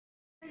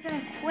Good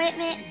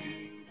equipment.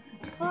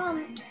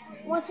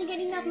 Once I get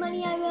enough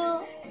money,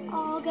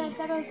 I'll get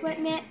better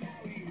equipment.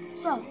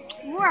 So,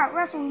 we're at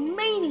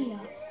WrestleMania.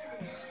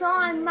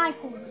 Shawn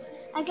Michaels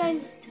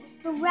against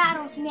the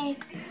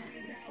Rattlesnake.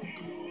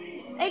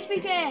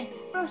 HBK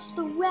versus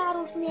the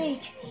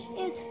Rattlesnake.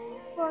 It's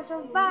for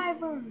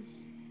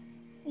survivors.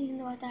 Even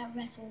though it's at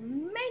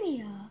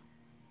WrestleMania.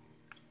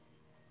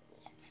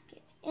 Let's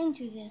get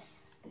into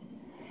this.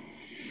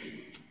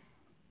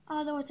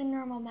 Although it's a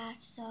normal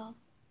match, so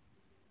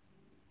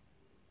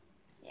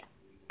yeah.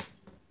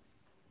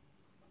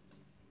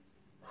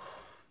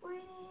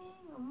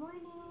 I'm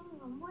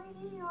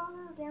waiting all the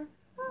way down.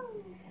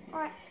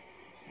 Alright,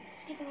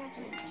 skipping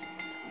after the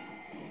match.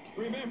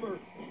 Remember,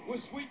 with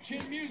sweet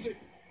chin music,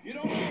 you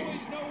don't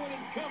always know when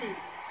it's coming,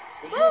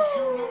 but you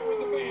sure know when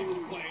the band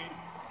is playing.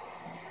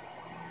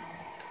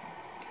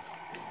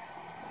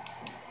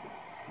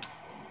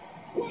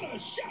 What a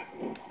shot!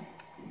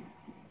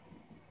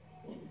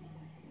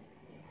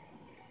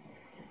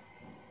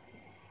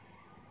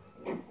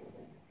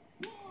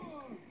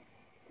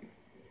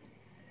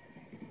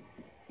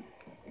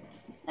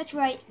 That's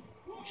right.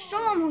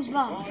 Show 'em who's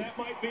boss.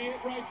 Oh, that might be it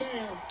right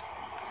there.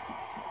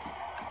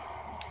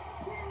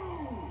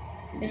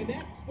 And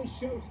that's the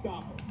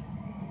showstopper.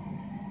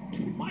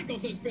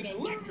 Michaels has been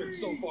electric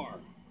so far.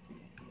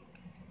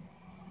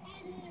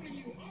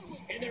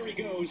 And there he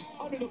goes,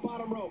 under the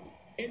bottom rope.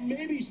 And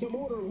maybe some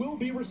order will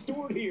be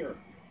restored here.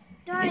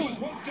 Darn it, he's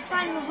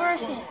trying to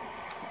reverse it.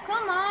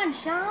 Come on,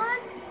 Shawn.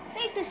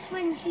 Make the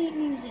swing sheet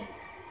music.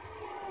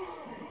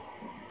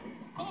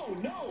 Oh,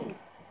 no.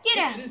 Get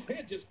out. His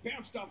head just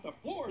bounced off the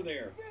floor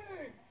there.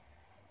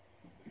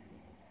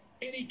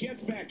 And he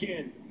gets back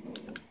in.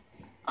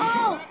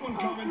 Oh,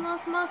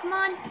 come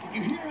on.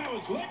 You hear how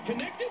his leg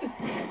connected?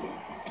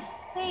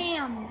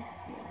 Bam.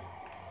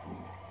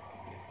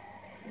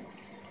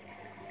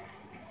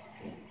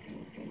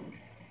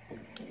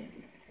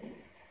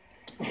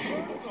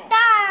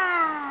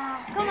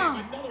 Come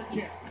on. Another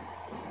kick.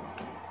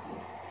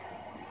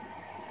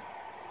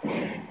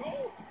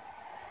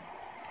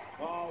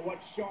 Oh,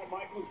 what's Shawn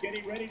Michaels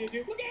getting ready to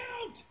do? Look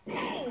out!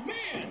 Oh,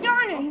 man!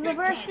 Darn it, he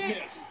reversed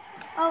it.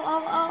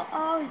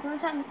 Oh, he's doing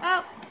something.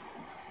 Oh.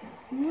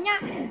 Nah,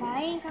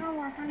 that ain't gonna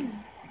work on me.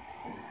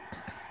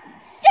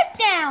 Sit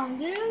down,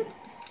 dude.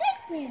 Sit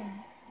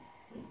down.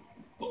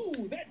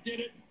 Ooh, that did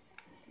it.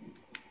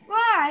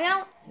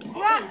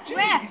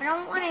 Ref, I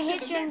don't want to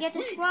hit you and get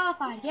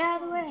disqualified. Get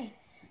out of the way.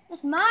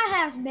 It's my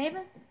house, baby.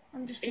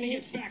 I'm just kidding. And he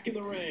gets back in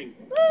the ring.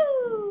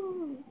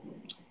 Woo!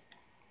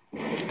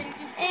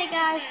 Hey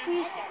guys,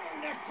 please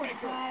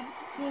subscribe.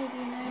 Really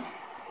be nice.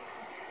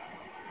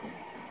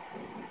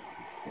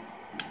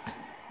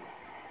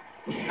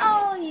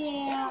 Oh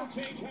yeah.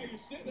 That'll change how you're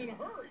sitting in a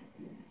hurry.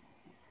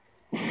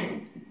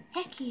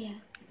 Heck yeah.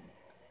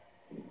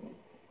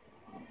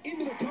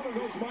 Into the cover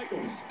goes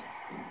Michaels.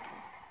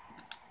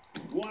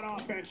 What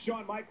offense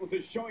Shawn Michaels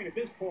is showing at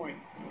this point.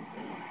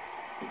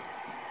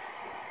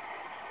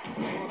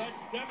 Oh,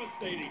 that's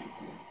devastating.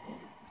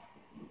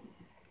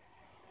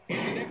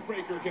 And the neck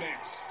breaker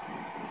connects.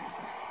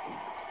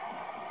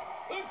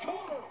 The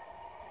cover.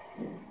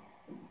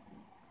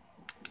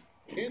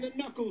 And the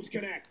knuckles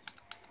connect.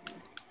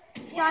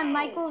 Shawn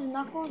Michaels,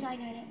 knuckles, I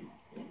get it.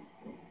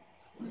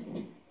 It's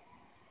funny.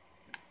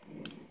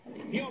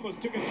 He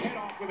almost took his head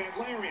off with that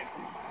lariat.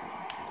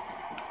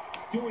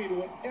 Doing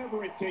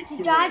whatever it takes to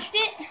win. Dodged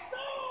it?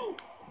 No!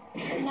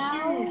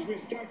 No. Huge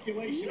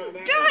miscalculation on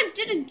that. Dodged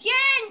it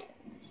again!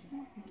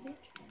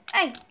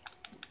 Hey.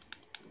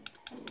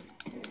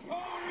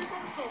 Oh,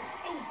 reversal.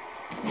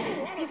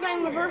 Oh, You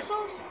playing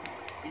reversals?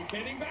 He's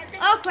heading back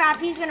up. Oh crap,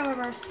 he's gonna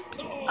reverse.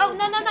 Oh,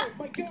 no.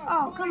 My God,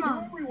 Oh, come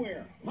on.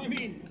 Everywhere. I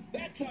mean,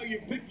 that's how you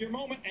pick your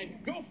moment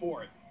and go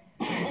for it.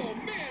 Oh,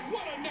 man,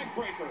 what a neck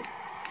breaker.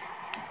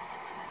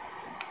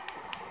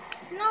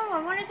 No,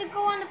 I wanted to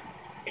go on the...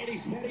 And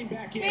he's heading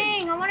back in.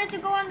 Dang, I wanted to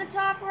go on the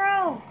top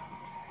rope.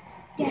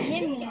 Get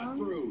him down.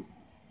 Through.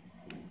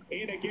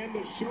 And again, the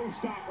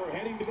showstopper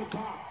heading to the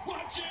top.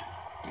 Watch it.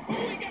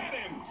 Oh, we got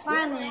him.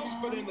 Finally, Where else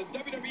but in the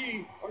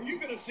WWE are you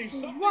going to see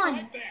something one.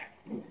 like that?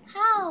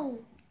 How?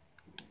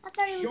 I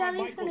thought he was Shawn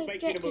at least Michaels going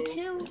to get to making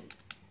a 2.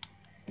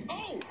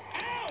 Oh,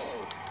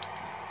 ow!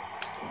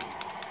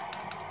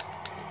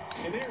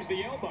 And there's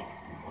the elbow.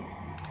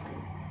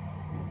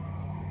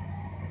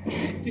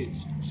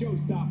 Vintage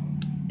showstopper.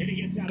 And he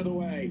gets out of the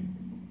way.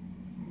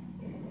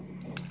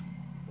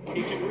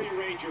 He can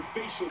rearrange your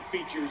facial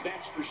features,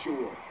 that's for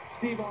sure.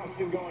 Steve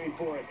Austin going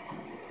for it.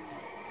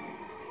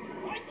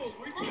 Michaels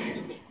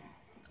reverses it.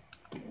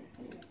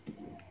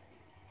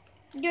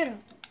 Get him.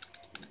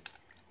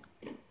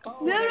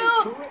 Oh, Get a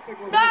him. terrific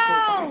reversal Go.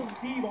 by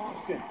Steve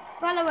Austin.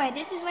 By the way,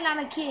 this is when I'm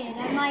a kid.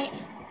 I might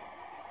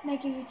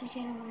make a YouTube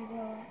channel when I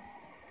grow up.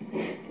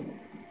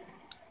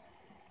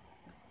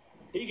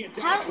 He gets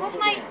out What's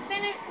my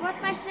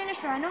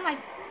finisher? I know my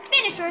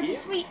finisher. It's a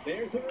sweet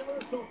there's the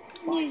reversal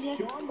music.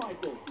 Shawn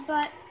Michaels.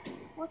 But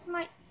what's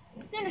my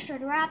finisher?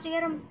 Do I have to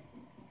get him?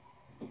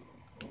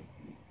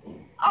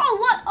 Oh,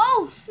 what?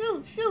 Oh,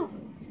 shoot.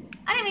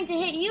 I didn't mean to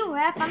hit you,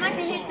 ref. I meant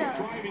to hit the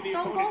Driving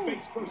Stone opponent Cold.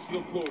 face first to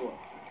the floor.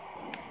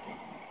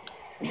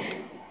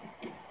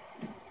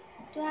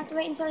 Do I have to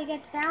wait until he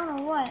gets down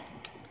or what?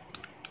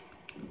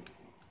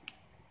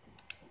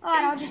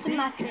 Alright, I'll just do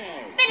my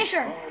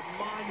finisher.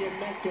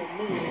 Monumental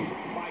move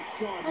by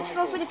Shawn Let's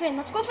go for the pin.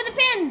 Let's go for the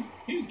pin.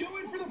 He's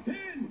going for the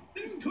pin.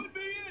 This could be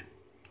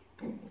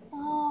it.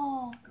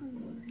 Oh, come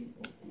on.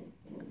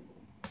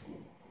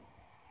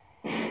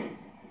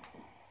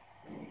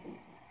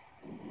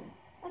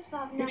 That's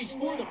probably Can not he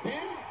score the good.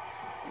 pin?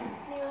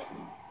 Knew it.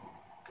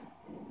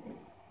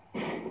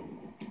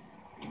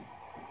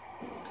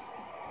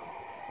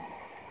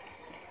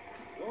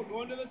 Oh,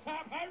 going to the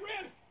top, high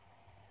risk.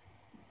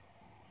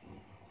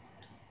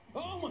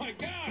 Oh my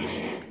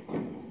gosh.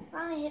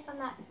 Finally hit from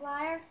that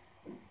flyer.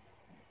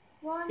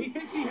 One, He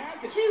thinks he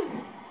has it. two.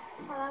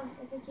 Oh, that was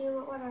such a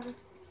two, but whatever.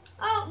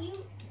 Oh,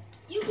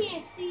 you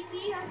can't see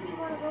me. I see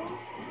one of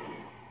those.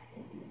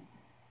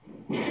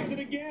 He does it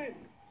again.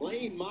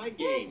 Playing my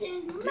game. This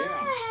is my A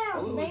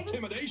house, little baby.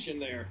 intimidation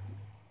there.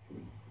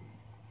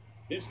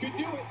 This could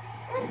do it.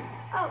 And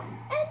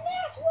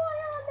that's why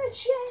I'm the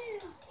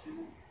champ.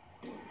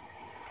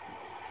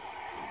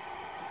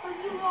 Cause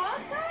you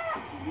lost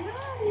that?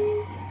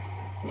 Yummy.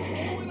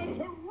 Oh, and a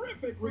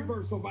terrific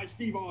reversal by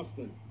Steve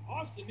Austin.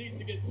 Austin needs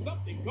to get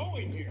something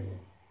going here.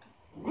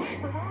 Great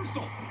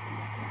reversal.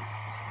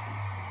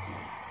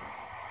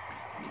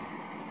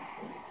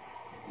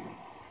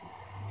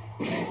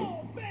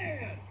 Oh,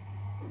 man.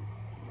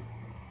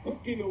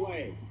 Hooking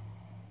away.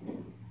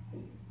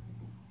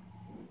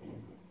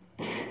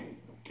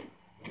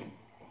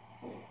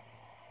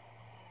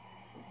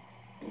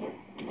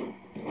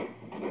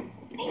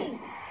 Oh.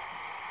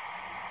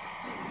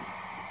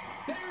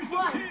 There's the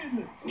One.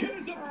 pin. Can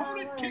his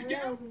opponent kick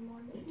out?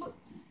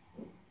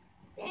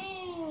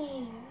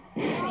 Dang.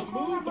 What a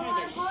move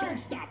by the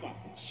showstopper.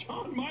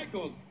 Shawn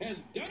Michaels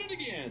has done it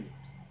again.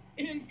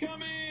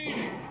 Incoming.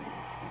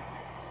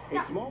 Stop.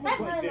 It's moments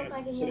That like really this looked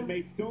like a that hit. have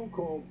made Stone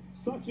Cold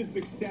such a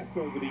success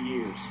over the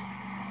years.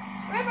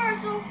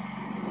 Reversal.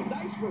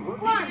 Nice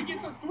reversal. One, He's gonna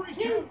get the 3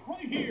 two. count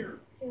right here.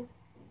 Two.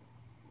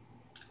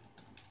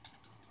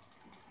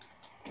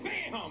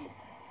 Bam. Come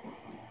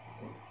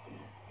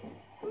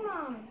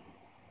on.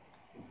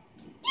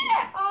 Get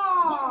it. What a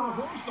Oh.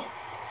 reversal.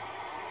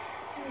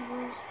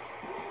 Reversed.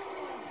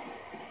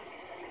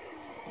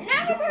 And I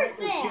reversed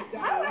that.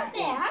 How about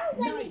that? How does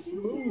that Nice make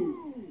you move.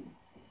 feel?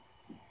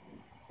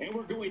 And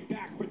we're going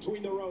back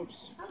between the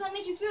ropes. How does that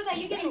make you feel that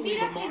you're getting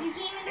beat up because you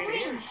came in the And ring?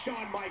 here's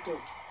Shawn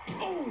Michaels.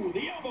 Oh,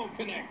 the elbow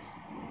connects.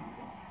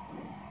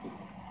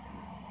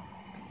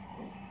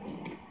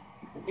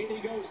 And he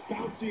goes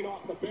bouncing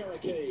off the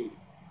barricade.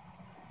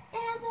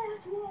 And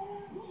that's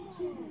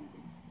what.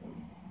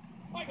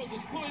 Michaels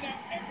is pulling out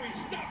every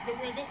stop to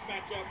win this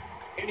matchup.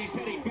 And he's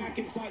heading back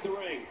inside the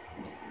ring.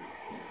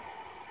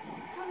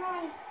 Come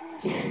on,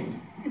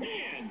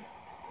 Man,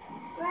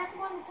 do I have to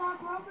go on the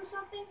top rope or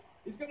something?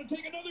 he's going to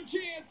take another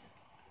chance.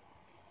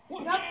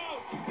 Watch Nope.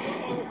 out.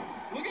 Uh-oh.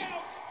 Look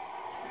out.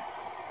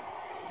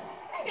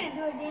 I'm gonna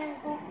do a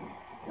damn go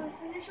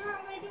finisher.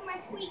 I'm gonna do my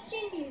sweet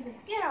chin music.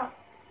 Get up.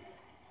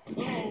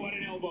 Oh, what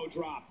an elbow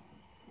drop.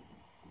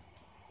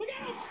 Look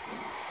out.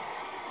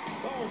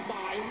 Oh,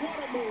 my,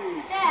 what a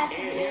move. That's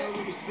And it. here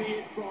we see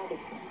it from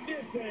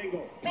this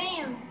angle.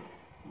 Bam.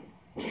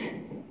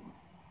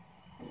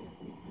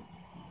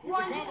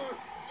 One, Cover.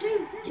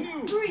 two,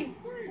 Two. three.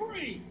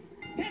 Three.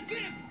 That's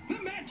it. The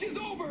match is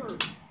over.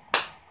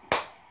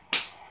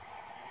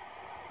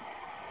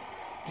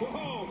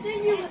 Whoa.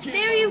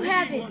 There you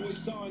have it. What we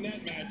saw in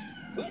that match.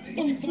 Let's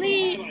play And some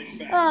highlights please,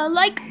 back.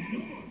 like,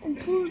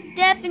 and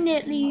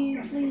definitely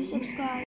please subscribe.